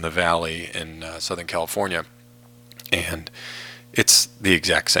 which is in the Valley in Southern California, and it's the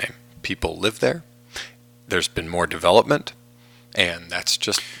exact same. People live there. There's been more development, and that's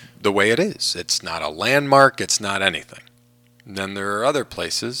just the way it is. It's not a landmark. It's not anything. And then there are other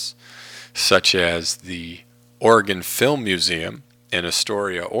places, such as the Oregon Film Museum in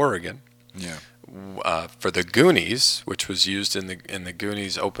Astoria, Oregon. Yeah. For the Goonies, which was used in the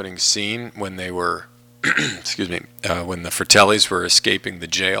Goonies opening scene when they were, when the Fratellis were escaping the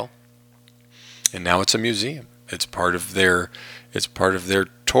jail, and now it's a museum. It's part of their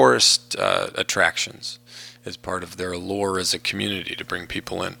tourist attractions. It's part of their allure as a community to bring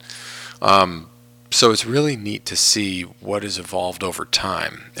people in. So it's really neat to see what has evolved over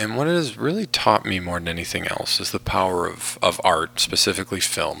time. And what it has really taught me more than anything else is the power of art, specifically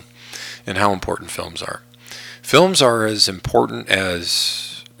film, and how important films are. Films are as important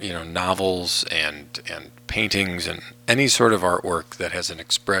as, novels and paintings and any sort of artwork that has an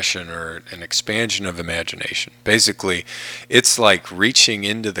expression or an expansion of imagination. Basically, it's like reaching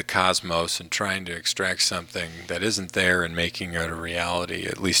into the cosmos and trying to extract something that isn't there and making it a reality,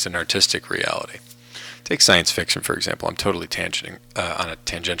 at least an artistic reality. Take science fiction, for example. I'm totally tangenting on a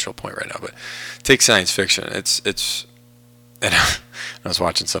tangential point right now, but take science fiction. And I was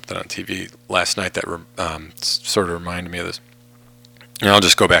watching something on TV last night that sort of reminded me of this. And I'll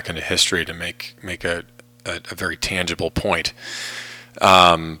just go back into history to make a very tangible point.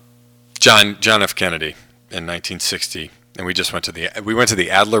 John F. Kennedy in 1960, and we went to the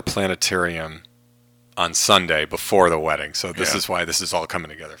Adler Planetarium on Sunday before the wedding. So this is why this is all coming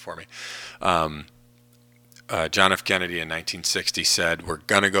together for me. John F. Kennedy in 1960 said, "We're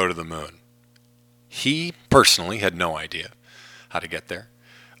going to go to the moon." He personally had no idea how to get there.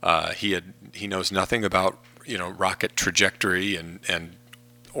 He knows nothing about rocket trajectory and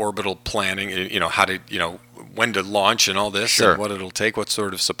orbital planning. How to when to launch and all this, and what it'll take, what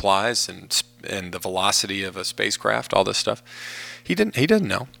sort of supplies and the velocity of a spacecraft, all this stuff. He didn't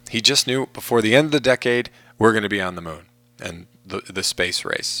know. He just knew before the end of the decade we're going to be on the moon and the space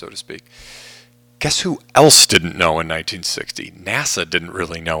race, so to speak. Guess who else didn't know in 1960? NASA didn't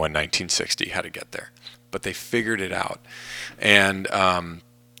really know in 1960 how to get there, but they figured it out. And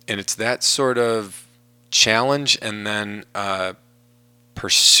it's that sort of challenge and then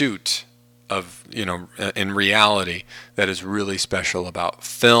pursuit of, in reality, that is really special about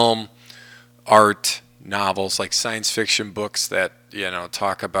film, art, novels, like science fiction books that,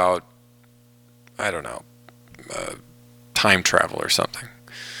 talk about, I don't know, time travel or something.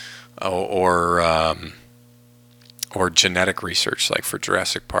 Or genetic research, like for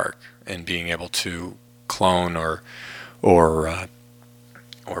Jurassic Park, and being able to clone or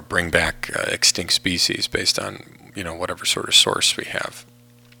bring back extinct species based on whatever sort of source we have.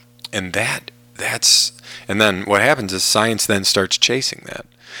 And then what happens is science then starts chasing that.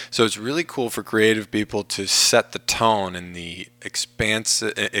 So it's really cool for creative people to set the tone in the expanse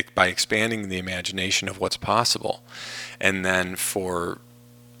by expanding the imagination of what's possible, and then for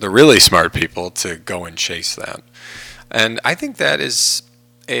the really smart people to go and chase that. And I think that is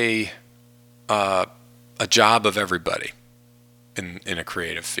a job of everybody in a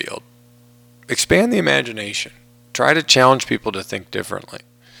creative field. Expand the imagination. Try to challenge people to think differently.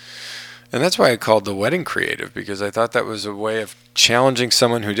 And that's why I called the wedding creative, because I thought that was a way of challenging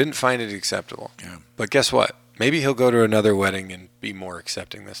someone who didn't find it acceptable. Yeah. But guess what? Maybe he'll go to another wedding and be more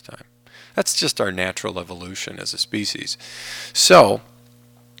accepting this time. That's just our natural evolution as a species. So,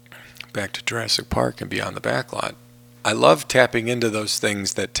 back to Jurassic Park and Beyond the Backlot. I love tapping into those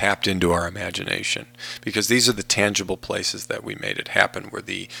things that tapped into our imagination, because these are the tangible places that we made it happen.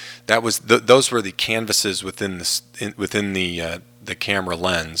 Those were the canvases within the camera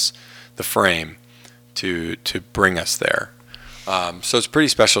lens, the frame, to bring us there. So it's pretty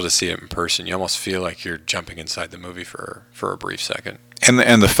special to see it in person. You almost feel like you're jumping inside the movie for a brief second. And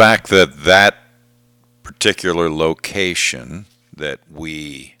the fact that particular location that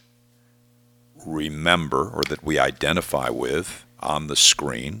we remember or that we identify with on the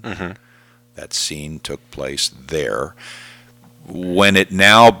screen, that scene took place there. When it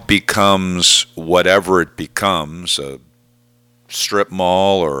now becomes whatever it becomes, a strip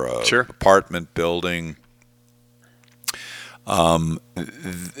mall or a apartment building,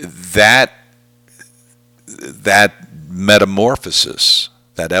 that metamorphosis,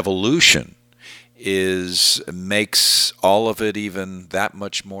 that evolution, makes all of it even that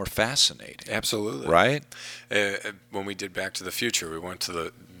much more fascinating. Absolutely. Right? When we did Back to the Future, we went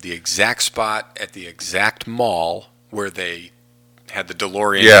to the exact spot at the exact mall where they had the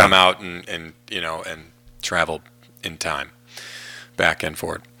DeLorean come out and travel in time, back and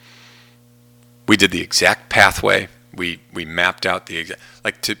forward. We did the exact pathway. We mapped out the exact,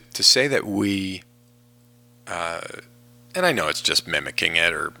 like, to say that we, and I know it's just mimicking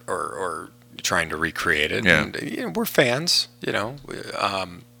it or trying to recreate it. Yeah. And, we're fans,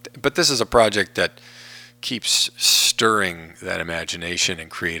 but this is a project that keeps stirring that imagination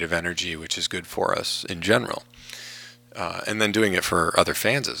and creative energy, which is good for us in general. And then doing it for other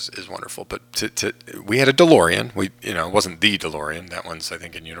fans is wonderful. But we had a DeLorean. It wasn't the DeLorean. That one's, I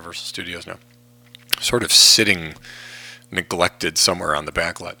think, in Universal Studios now, sort of sitting neglected somewhere on the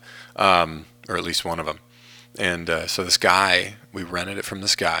backlot, or at least one of them. And so this guy, we rented it from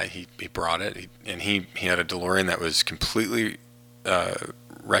this guy. He brought it, and he had a DeLorean that was completely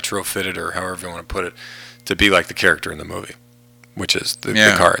retrofitted, or however you want to put it, to be like the character in the movie, which is the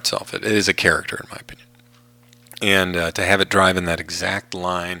car itself. It is a character, in my opinion. And to have it drive in that exact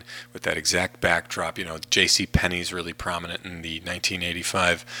line with that exact backdrop, J.C. Penney's really prominent in the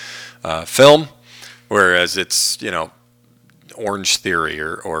 1985 film, whereas it's, Orange Theory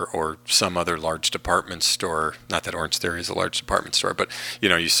or some other large department store. Not that Orange Theory is a large department store, but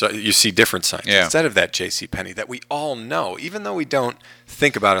you see different signs instead of that J.C. Penney that we all know, even though we don't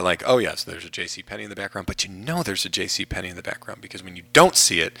think about it like, oh yes, there's a J.C. Penney in the background, but there's a J.C. Penney in the background, because when you don't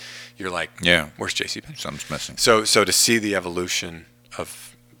see it, you're like, where's J.C. Penney? Something's missing. So to see the evolution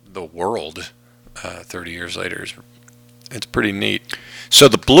of the world 30 years later, it's pretty neat. So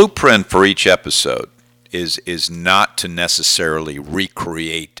the blueprint for each episode is not to necessarily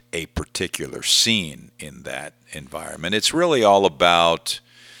recreate a particular scene in that environment. It's really all about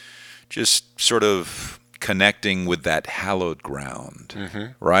just sort of connecting with that hallowed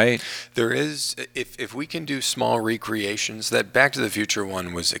ground, right? There is, if we can do small recreations, that Back to the Future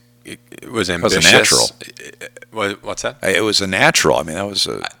one was ambitious. It was a natural. What's that? It was a natural. I mean, that was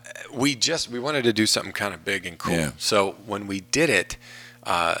a... We wanted to do something kind of big and cool. Yeah. So when we did it,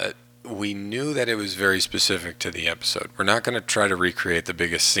 we knew that it was very specific to the episode. We're not going to try to recreate the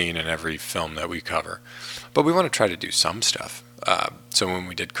biggest scene in every film that we cover, but we want to try to do some stuff. So when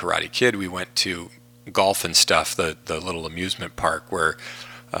we did Karate Kid, we went to Golf and Stuff, the little amusement park where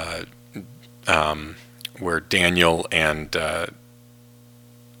Daniel and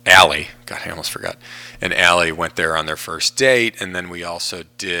Allie, God, I almost forgot, and Allie went there on their first date. And then we also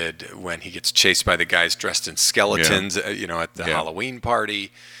did when he gets chased by the guys dressed in skeletons, at the Halloween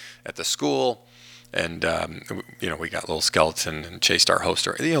party at the school, and we got a little skeleton and chased our host.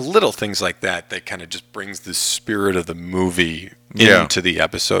 Little things like that kind of just brings the spirit of the movie into the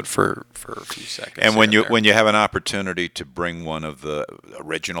episode for a few seconds. And when you have an opportunity to bring one of the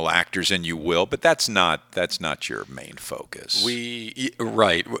original actors in, you will. But that's not your main focus.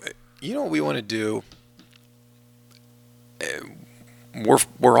 Right. You know what we want to do?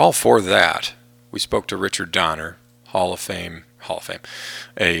 We're all for that. We spoke to Richard Donner, Hall of Fame, a Hall of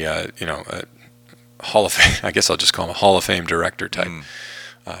Fame. I guess I'll just call him a Hall of Fame director type.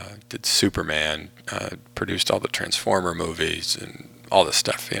 did Superman, produced all the Transformer movies and all this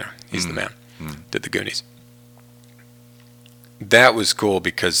stuff. He's the man. Did the Goonies. That was cool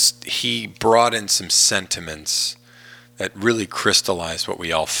because he brought in some sentiments that really crystallized what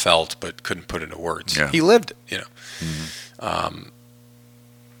we all felt but couldn't put into words. Yeah. He lived it,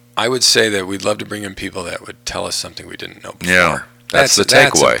 I would say that we'd love to bring in people that would tell us something we didn't know before. Yeah, that's the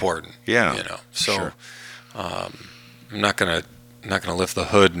takeaway. That's important. Yeah, So sure. I'm not gonna lift the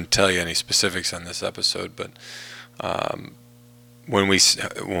hood and tell you any specifics on this episode, but when we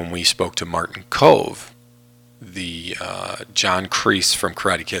spoke to Martin Kove, the John Kreese from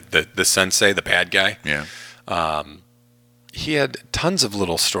Karate Kid, the sensei, the bad guy. Yeah. He had tons of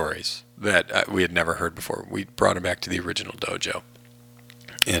little stories that we had never heard before. We brought him back to the original dojo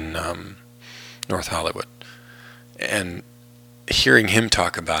in North Hollywood, and hearing him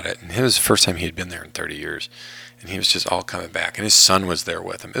talk about it, and it was the first time he had been there in 30 years, and he was just all coming back, and his son was there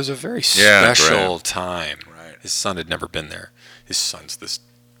with him. It was a very special time. Right. His son had never been there. His son's this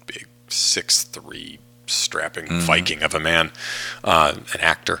big 6'3", strapping Viking of a man, an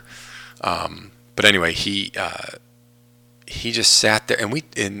actor. But anyway, he just sat there,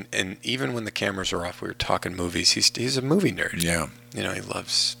 and even when the cameras were off, we were talking movies. He's a movie nerd. Yeah. He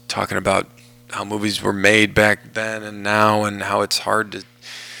loves talking about how movies were made back then and now, and how it's hard to,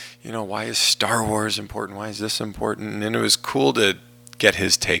 why is Star Wars important? Why is this important? And it was cool to get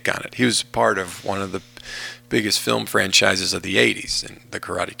his take on it. He was part of one of the biggest film franchises of the 80s, in The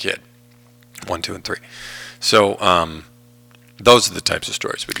Karate Kid, 1, 2, and 3. So those are the types of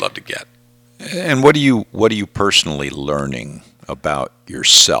stories we'd love to get. And what are you personally learning about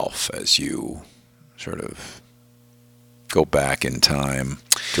yourself as you sort of go back in time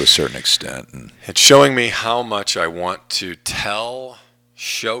to a certain extent? And it's showing me how much I want to tell,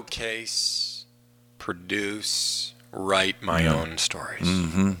 showcase, produce, write my own stories.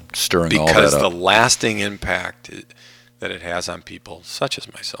 Stirring all that up. Because the lasting impact that it has on people, such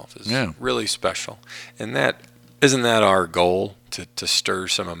as myself, is really special. And isn't that our goal, to stir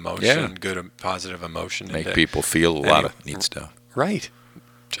some emotion, good, positive emotion? Make people feel a lot of neat stuff. Right.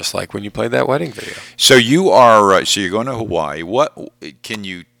 Just like when you played that wedding video. So you're going to Hawaii. What can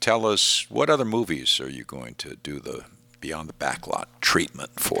you tell us? What other movies are you going to do the Beyond the Backlot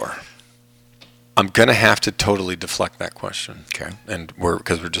treatment for? I'm going to have to totally deflect that question. Okay. And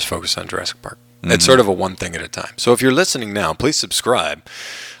because we're just focused on Jurassic Park. It's sort of a one thing at a time. So if you're listening now, please subscribe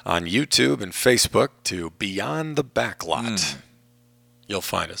on YouTube and Facebook to Beyond the Backlot. You'll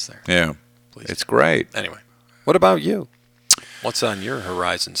find us there. Yeah. Please. It's great. Anyway, what about you? What's on your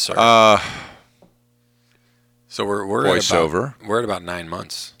horizon, sir? So we're voiceover. We're at about 9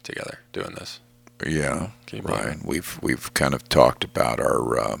 months together doing this. Yeah, right. We've kind of talked about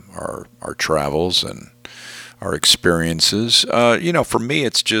our travels and our experiences. For me,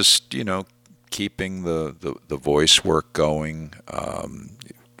 it's just keeping the voice work going,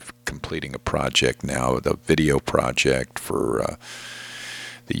 completing a project now, the video project for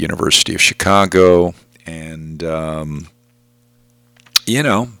the University of Chicago, and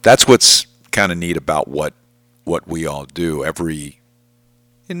that's what's kind of neat about what we all do.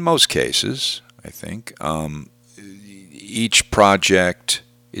 In most cases, I think, each project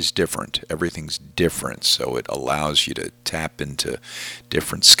is different. Everything's different, so it allows you to tap into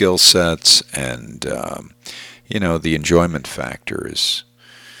different skill sets, and the enjoyment factor is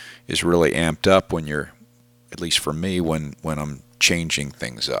really amped up when you're, at least for me, when I'm changing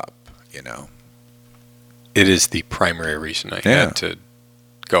things up. It is the primary reason I had to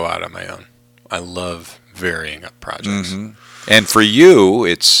go out on my own. I love varying up projects. And for you,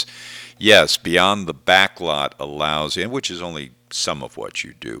 it's Beyond the Backlot allows, and which is only some of what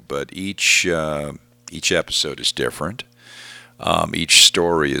you do, but each episode is different. Each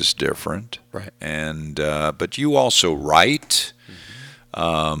story is different, right? And but you also write.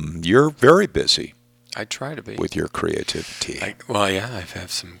 You're very busy. I try to be with your creativity. I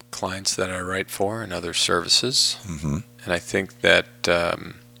have some clients that I write for and other services, and I think that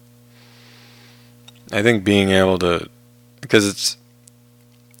being able to, because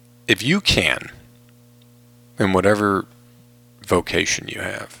if you can, in whatever vocation you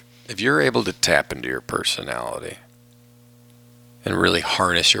have, if you're able to tap into your personality and really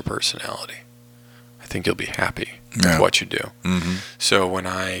harness your personality, I think you'll be happy with what you do. So when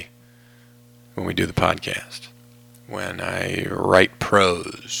we do the podcast, when I write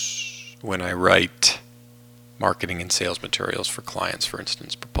prose, when I write marketing and sales materials for clients, for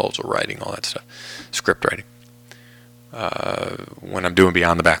instance, proposal writing, all that stuff, script writing, when I'm doing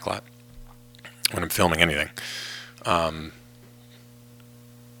Beyond the Backlot, when I'm filming anything, I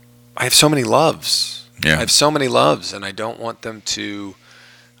have so many loves. Yeah. I have so many loves, and I don't want them to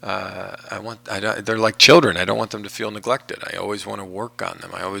They're like children. I don't want them to feel neglected. I always want to work on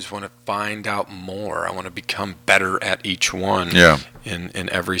them. I always want to find out more. I want to become better at each one. In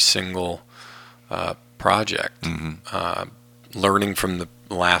every single project. Learning from the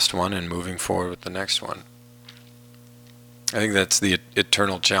last one and moving forward with the next one. I think that's the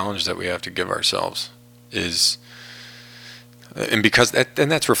eternal challenge that we have to give ourselves. And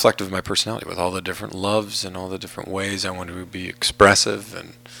that's reflective of my personality, with all the different loves and all the different ways I want to be expressive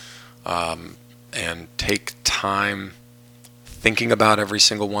and take time thinking about every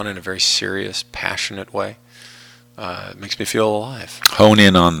single one in a very serious, passionate way. It makes me feel alive. Hone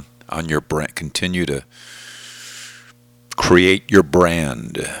in on your brand. Continue to create your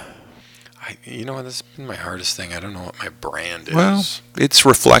brand. This has been my hardest thing. I don't know what my brand is. Well, it's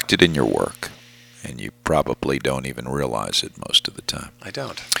reflected in your work, and you probably don't even realize it most of the time. I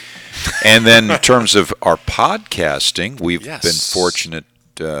don't. And then in terms of our podcasting, we've been fortunate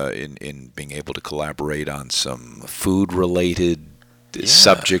in being able to collaborate on some food-related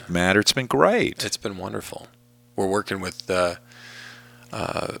subject matter. It's been great. It's been wonderful. We're working with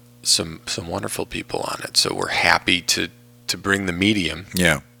some wonderful people on it, so we're happy to bring the medium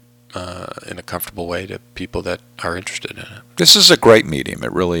in a comfortable way to people that are interested in it. This is a great medium.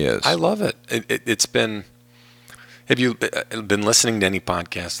 It really is. I love it. It's been... Have you been listening to any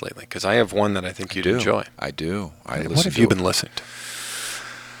podcasts lately? Because I have one that I think you'd enjoy. I do. What have you been listening to?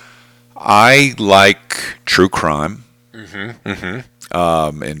 I like true crime. In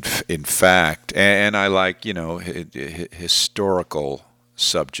fact, and I like, historical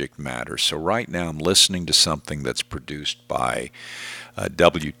subject matter. So right now I'm listening to something that's produced by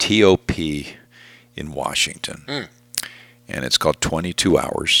WTOP in Washington. And it's called 22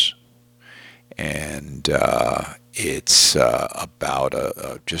 Hours. And it's about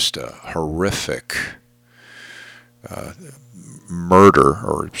just a horrific murder,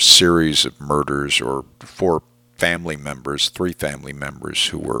 or series of murders, or three family members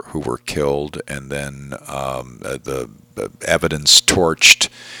who were killed, and then the evidence torched,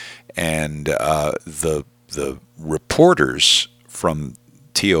 and the reporters from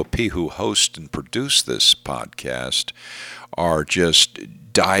TOP who host and produce this podcast are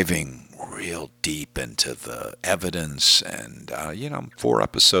just diving real deep into the evidence, and I'm 4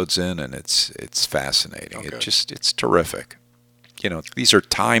 episodes in, and it's fascinating. Okay. It's terrific. These are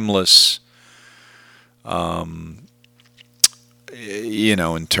timeless. And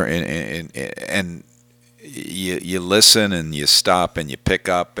you listen and you stop and you pick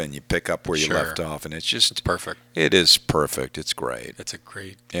up where you left off, and it's perfect. It is perfect. It's great. It's a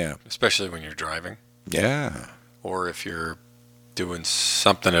great, yeah, especially when you're driving. Yeah. Or if you're doing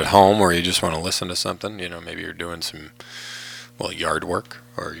something at home, or you just want to listen to something. Maybe you're doing some yard work,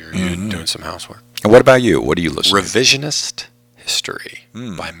 or you're doing some housework. And what about you? What do you listen to? Revisionist History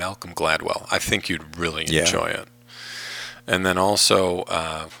by Malcolm Gladwell. I think you'd really enjoy it. And then also,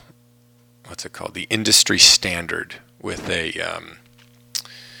 what's it called? The Industry Standard with his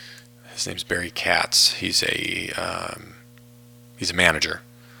name's Barry Katz. He's a manager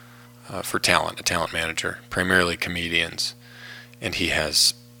for talent, a talent manager, primarily comedians, and he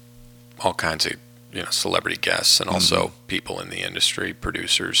has all kinds of celebrity guests, and also people in the industry,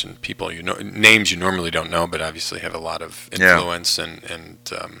 producers, and people names you normally don't know, but obviously have a lot of influence and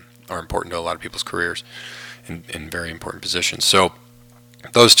are important to a lot of people's careers in very important positions. So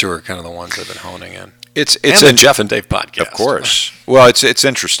those two are kind of the ones I've been honing in. It's a Jeff and Dave podcast, of course. Well, it's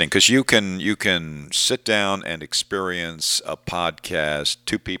interesting because you can sit down and experience a podcast,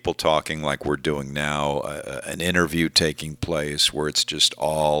 2 people talking like we're doing now, an interview taking place where it's just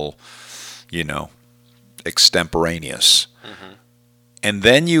all, extemporaneous. And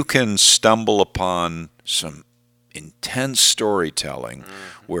then you can stumble upon some intense storytelling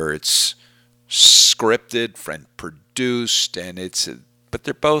where it's scripted and produced, and but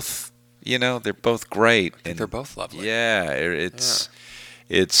they're both, they're both great. And they're both lovely. Yeah, it's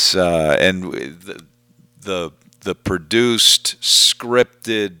and the produced,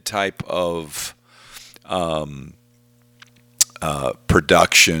 scripted type of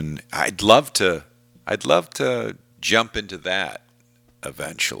production. I'd love to jump into that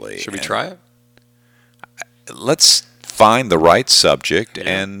eventually. Should we try it? Let's find the right subject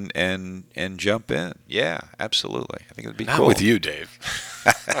and jump in. Yeah, absolutely. I think it'd be cool. Not with you, Dave.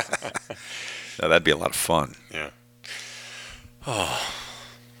 No, that'd be a lot of fun. Yeah. Oh,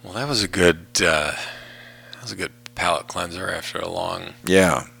 well, that was a good palate cleanser after a long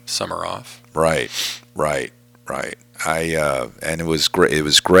summer off. Right. And it was great. It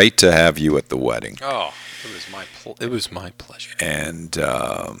was great to have you at the wedding. Oh, it was my pleasure. And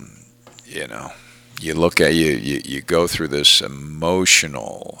you look at you go through this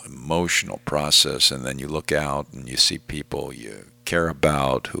emotional process, and then you look out and you see people you care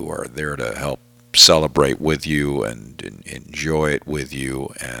about who are there to help celebrate with you and enjoy it with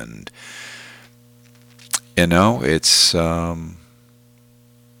you, and it's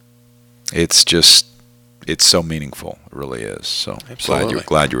so meaningful. It really is. So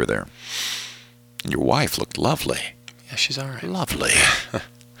glad you were there. And your wife looked lovely. Yeah, she's all right. Lovely.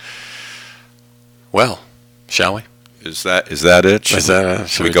 Well, shall we? Is that it?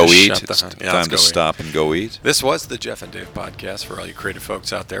 Should we go eat? It's time to stop and go eat. This was the Jeff and Dave podcast for all you creative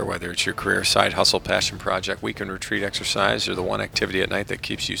folks out there, whether it's your career, side hustle, passion project, weekend retreat, exercise, or the one activity at night that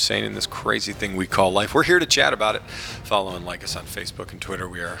keeps you sane in this crazy thing we call life. We're here to chat about it. Follow and like us on Facebook and Twitter.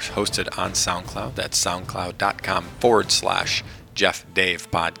 We are hosted on SoundCloud. That's soundcloud.com/Jeff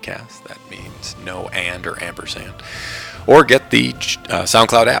Dave podcast. That means no and or ampersand. Or get the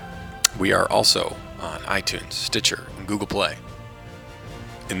SoundCloud app. We are also on iTunes, Stitcher, and Google Play.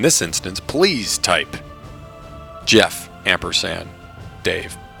 In this instance, please type Jeff ampersand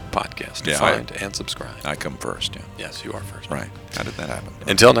Dave podcast to find and subscribe. I come first, yeah. Yes, you are first. Right. How did that happen?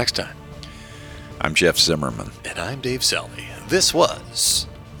 Until next time. I'm Jeff Zimmerman. And I'm Dave Selby. This was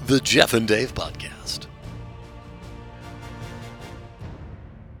the Jeff and Dave podcast.